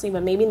to counseling,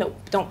 but maybe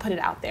don't put it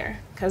out there.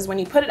 Because when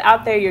you put it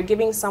out there, you're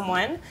giving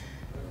someone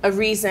a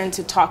reason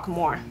to talk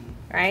more,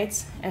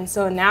 right? And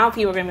so now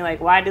people are gonna be like,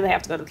 why do they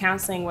have to go to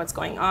counseling? What's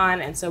going on?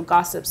 And so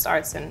gossip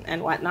starts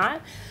and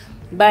whatnot.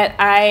 But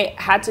I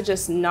had to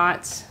just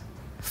not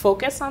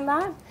focus on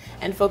that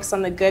and focus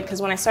on the good,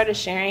 because when I started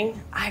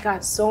sharing, I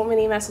got so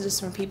many messages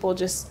from people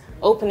just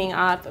opening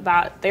up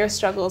about their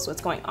struggles,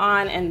 what's going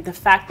on, and the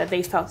fact that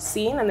they felt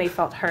seen and they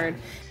felt heard.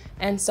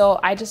 And so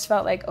I just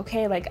felt like,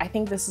 okay, like I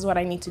think this is what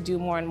I need to do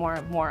more and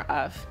more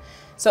of.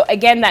 So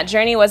again, that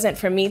journey wasn't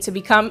for me to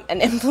become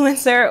an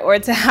influencer or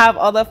to have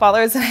all the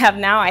followers that I have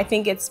now. I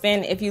think it's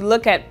been, if you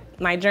look at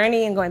my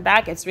journey and going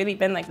back, it's really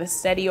been like this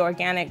steady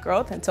organic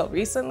growth until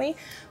recently,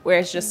 where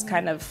it's just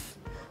kind of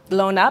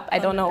blown up. I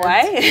don't know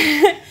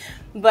why.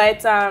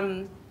 But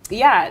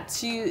yeah,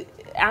 to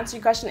answer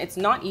your question, it's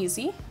not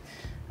easy,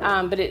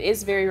 but it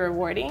is very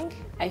rewarding.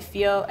 I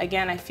feel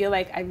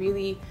like I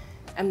really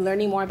am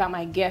learning more about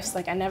my gifts.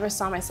 Like I never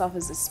saw myself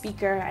as a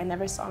speaker. I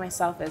never saw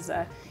myself as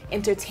a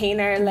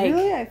entertainer. Like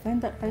really, I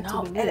find that hard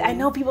to believe. I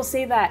know people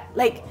say that.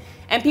 Like,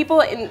 and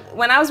people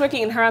when I was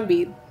working in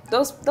Harambee,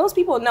 those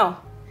people know.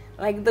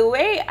 Like the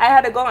way I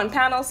had to go on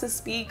panels to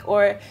speak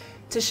or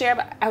to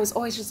share, I was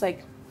always just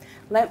like,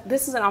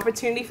 this is an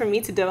opportunity for me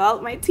to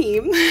develop my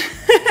team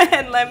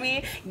and let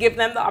me give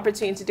them the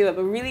opportunity to do it.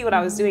 But really what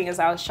I was doing is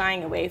I was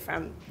shying away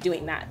from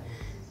doing that.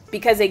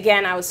 Because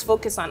again, I was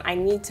focused on, I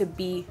need to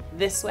be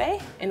this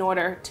way in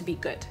order to be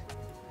good.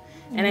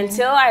 And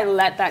until I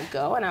let that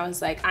go and I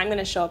was like, I'm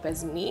gonna show up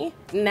as me,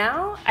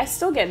 now I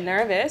still get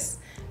nervous,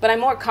 but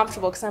I'm more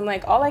comfortable because I'm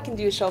like, all I can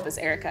do is show up as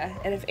Erica.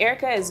 And if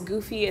Erica is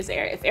goofy, if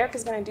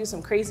Erica's gonna do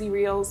some crazy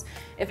reels,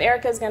 if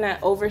Erica's gonna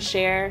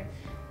overshare,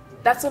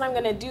 that's what I'm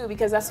gonna do,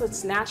 because that's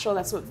what's natural,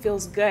 that's what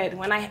feels good.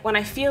 When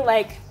I feel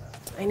like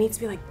I need to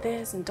be like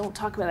this and don't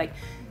talk about like,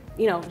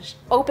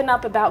 open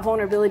up about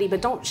vulnerability,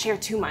 but don't share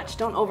too much,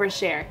 don't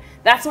overshare.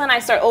 That's when I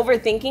start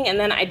overthinking, and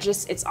then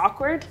it's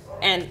awkward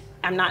and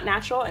I'm not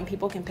natural, and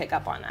people can pick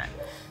up on that.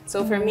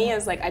 So for me,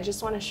 it's like, I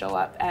just wanna show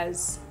up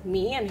as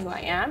me and who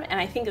I am. And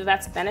I think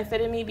that's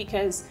benefited me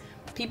because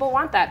people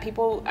want that.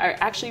 People are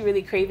actually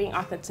really craving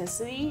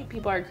authenticity.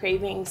 People are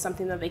craving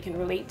something that they can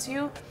relate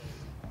to.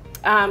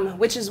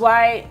 Which is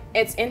why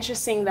it's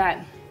interesting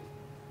that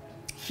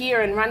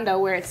here in Rwanda,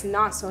 where it's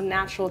not so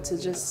natural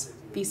to just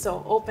be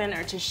so open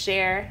or to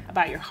share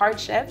about your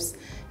hardships,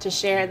 to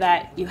share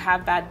that you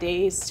have bad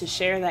days, to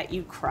share that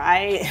you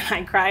cry, and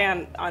I cry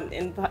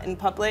in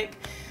public,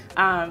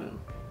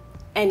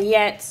 and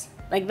yet,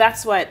 like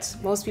that's what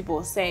most people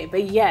will say,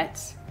 but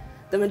yet,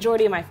 the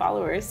majority of my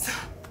followers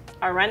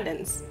are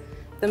Rwandans.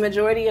 The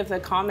majority of the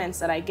comments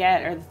that I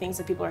get or the things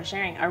that people are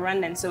sharing are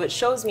Rwandans. So it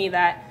shows me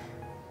that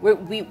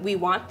we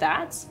want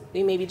that.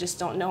 We maybe just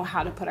don't know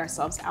how to put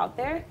ourselves out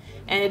there.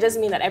 And it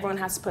doesn't mean that everyone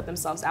has to put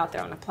themselves out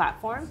there on a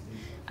platform.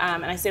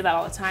 And I say that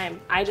all the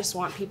time. I just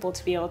want people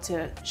to be able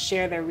to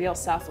share their real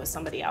self with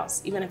somebody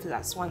else, even if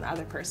that's one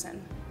other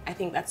person. I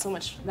think that's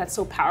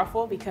so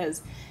powerful,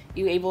 because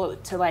you're able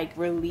to like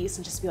release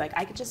and just be like,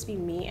 I could just be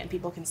me and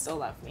people can still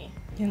love me.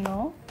 You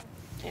know?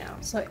 Yeah.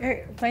 So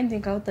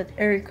finding out that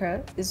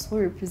Erica is who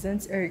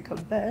represents Erica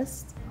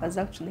best has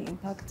actually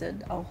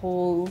impacted a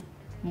whole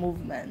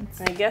movement.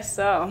 I guess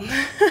so.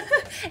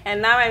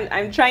 And now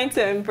I'm trying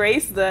to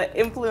embrace the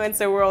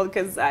influencer world,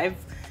 because I've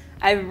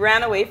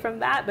ran away from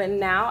that, but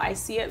now I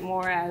see it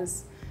more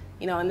as,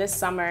 you know, in this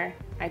summer,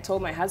 I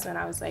told my husband,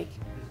 I was like,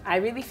 I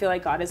really feel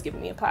like God has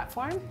given me a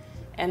platform,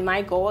 and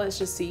my goal is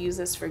just to use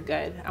this for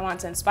good. I want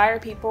to inspire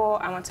people.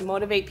 I want to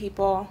motivate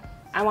people.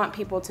 I want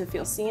people to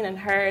feel seen and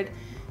heard.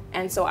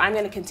 And so I'm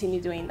going to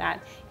continue doing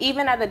that,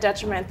 even at the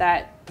detriment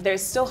that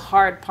there's still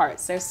hard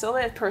parts. There's still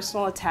the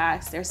personal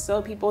attacks. There's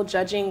still people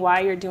judging why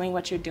you're doing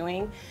what you're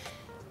doing.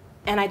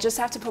 And I just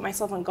have to put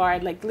myself on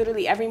guard. Like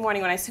literally every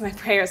morning when I say my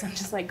prayers, I'm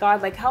just like,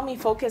 God, like help me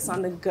focus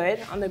on the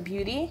good, on the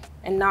beauty,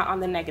 and not on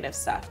the negative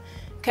stuff.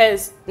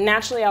 Because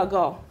naturally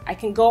I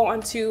can go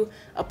onto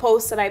a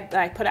post that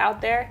I put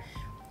out there,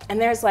 and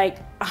there's like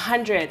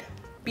 100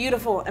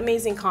 beautiful,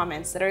 amazing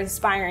comments that are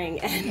inspiring.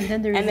 And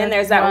then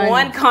there's that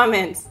one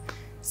comment,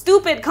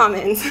 stupid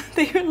comments.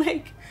 They're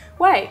like,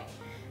 why?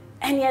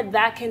 And yet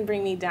that can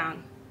bring me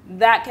down.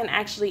 That can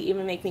actually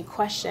even make me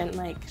question,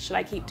 like, should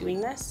I keep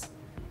doing this?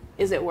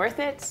 Is it worth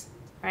it,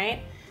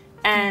 right?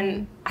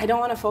 And I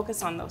don't want to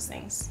focus on those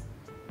things.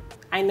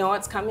 I know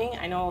it's coming.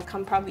 I know it'll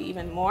come probably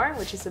even more,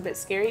 which is a bit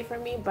scary for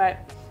me,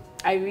 but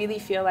I really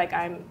feel like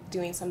I'm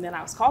doing something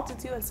I was called to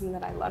do and something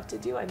that I love to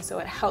do, and so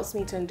it helps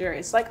me to endure.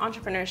 It's like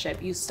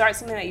entrepreneurship. You start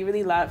something that you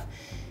really love,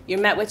 you're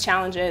met with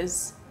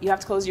challenges, you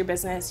have to close your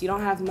business, you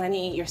don't have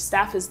money, your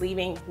staff is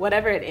leaving,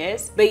 whatever it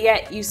is, but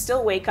yet you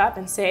still wake up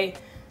and say,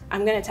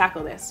 I'm gonna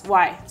tackle this.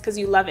 Why? It's because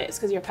you love it, it's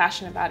because you're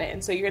passionate about it,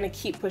 and so you're gonna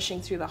keep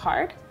pushing through the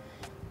hard,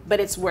 but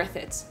it's worth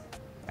it,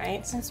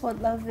 right? That's what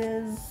love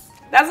is.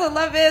 That's what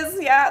love is,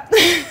 yeah.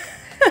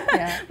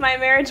 Yeah. My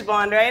marriage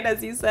bond, right,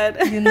 as you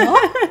said. You know?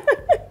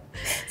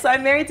 So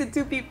I'm married to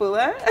two people,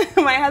 huh?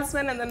 My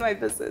husband and then my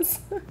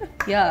business.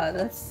 Yeah,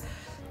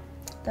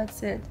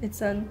 that's it.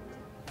 It's a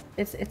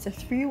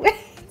three-way.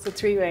 It's a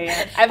three-way,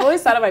 yeah. I've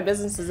always thought of my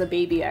business as a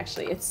baby,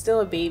 actually. It's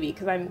still a baby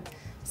because I'm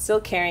still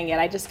carrying it.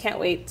 I just can't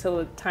wait till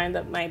the time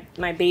that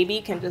my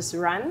baby can just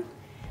run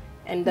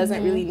and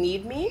doesn't really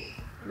need me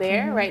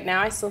there. Right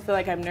now, I still feel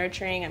like I'm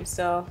nurturing. I'm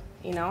still,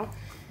 you know,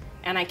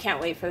 and I can't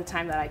wait for the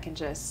time that I can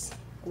just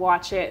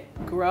watch it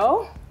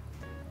grow,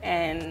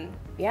 and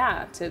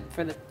yeah,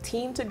 for the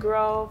team to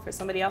grow, for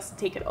somebody else to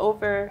take it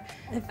over.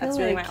 That's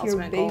really my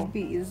ultimate goal. Your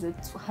baby is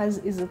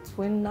a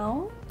twin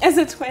now. As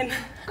a twin.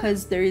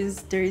 Because there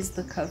is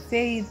the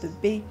cafe, the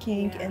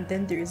baking, and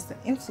then there is the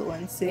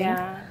influencing.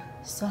 Yeah.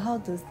 So how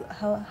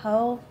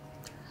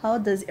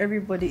does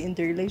everybody in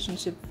the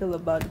relationship feel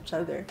about each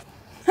other?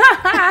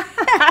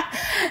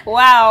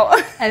 Wow.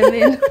 I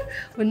mean,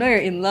 we know you're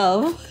in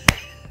love.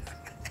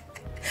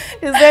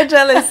 Is there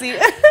jealousy?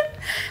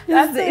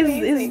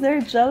 Is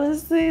there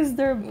jealousy? Is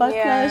there backlash?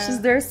 Yeah.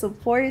 Is there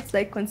support?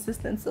 Like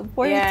consistent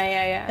support?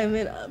 Yeah. I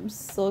mean, I'm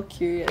so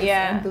curious.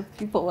 Yeah. And the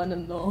people want to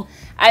know.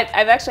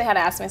 I've actually had to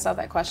ask myself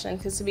that question,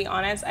 because to be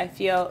honest, I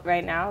feel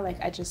right now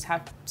like I just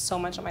have so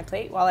much on my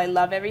plate. While I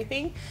love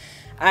everything,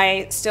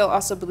 I still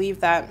also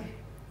believe that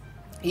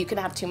you can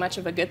have too much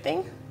of a good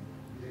thing.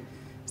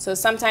 So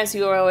sometimes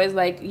people are always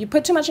like, you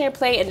put too much on your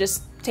plate and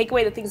just take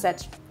away the things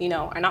that, you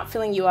know, are not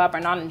filling you up,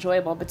 are not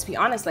enjoyable. But to be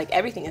honest, like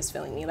everything is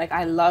filling me. Like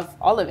I love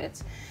all of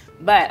it,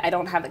 but I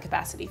don't have the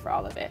capacity for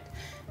all of it.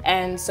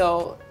 And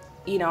so,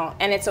 you know,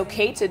 and it's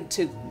okay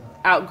to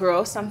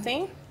outgrow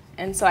something.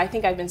 And so I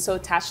think I've been so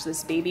attached to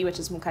this baby, which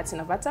is Mukatsi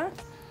na Bata.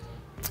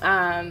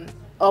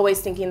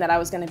 Always thinking that I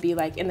was going to be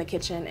like in the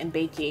kitchen and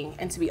baking.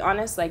 And to be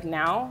honest, like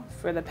now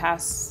for the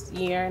past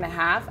year and a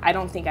half, I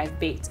don't think I've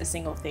baked a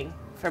single thing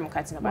for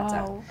Mukatsi na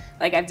Bata. Wow.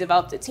 Like I've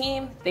developed a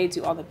team, they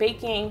do all the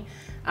baking.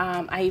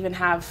 I even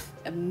have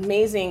an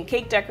amazing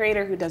cake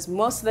decorator who does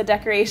most of the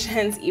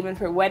decorations, even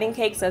for wedding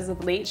cakes as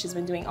of late. She's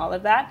been doing all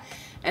of that.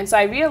 And so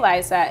I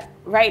realized that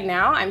right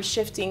now I'm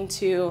shifting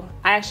to,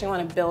 I actually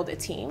want to build a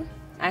team.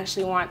 I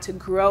actually want to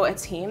grow a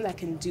team that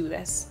can do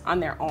this on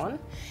their own.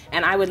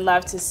 And I would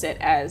love to sit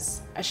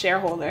as a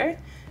shareholder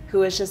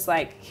who is just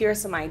like, here are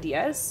some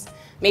ideas.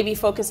 Maybe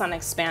focus on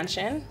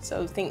expansion.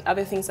 So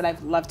other things that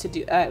I'd love to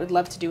do, would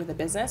love to do with the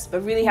business,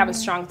 but really have a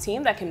strong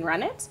team that can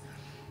run it.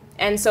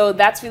 And so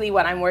that's really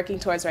what I'm working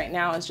towards right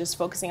now, is just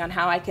focusing on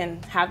how I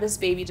can have this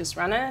baby just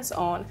run on its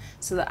own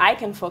so that I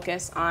can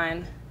focus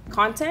on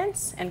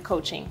content and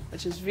coaching,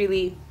 which is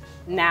really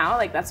now,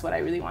 like that's what I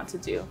really want to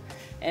do,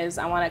 is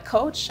I want to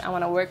coach, I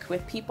want to work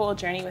with people,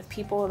 journey with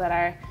people that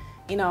are,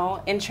 you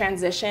know, in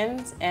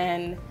transitions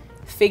and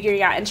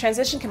figuring out, and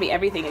transition can be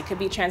everything. It could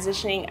be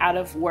transitioning out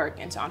of work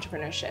into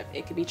entrepreneurship.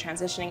 It could be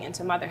transitioning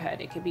into motherhood.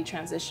 It could be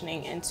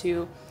transitioning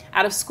into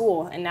out of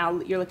school and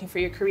now you're looking for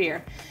your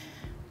career.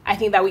 I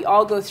think that we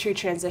all go through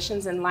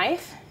transitions in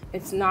life.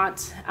 It's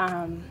not,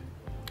 I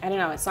don't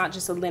know, it's not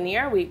just a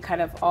linear, we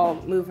kind of all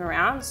move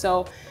around.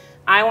 So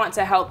I want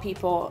to help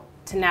people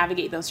to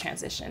navigate those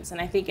transitions.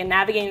 And I think in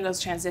navigating those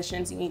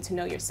transitions, you need to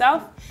know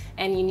yourself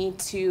and you need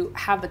to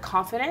have the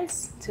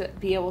confidence to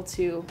be able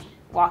to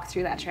walk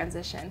through that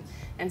transition.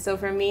 And so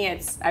for me,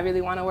 I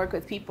really want to work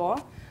with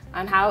people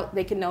on how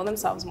they can know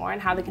themselves more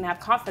and how they can have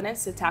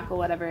confidence to tackle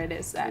whatever it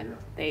is that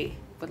they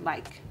would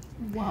like.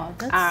 Wow,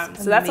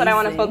 that's so that's what I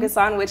want to focus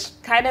on, which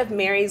kind of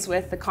marries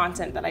with the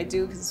content that I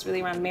do, because it's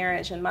really around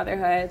marriage and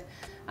motherhood,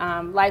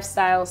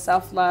 lifestyle,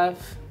 self-love.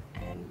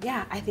 And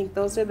yeah, I think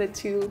those are the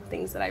two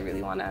things that I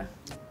really want to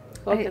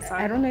focus on.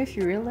 I don't know if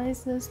you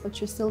realize this, but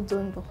you're still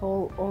doing the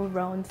whole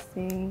all-round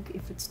thing.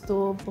 If it's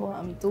doable,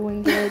 I'm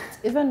doing it.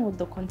 Even with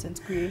the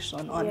content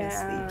creation,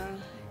 honestly. Yeah.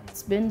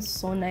 It's been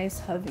so nice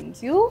having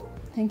you.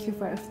 Thank you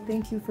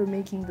for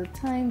making the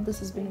time. This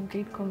has been a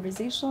great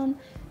conversation.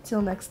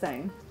 Till next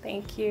time.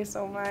 Thank you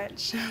so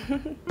much.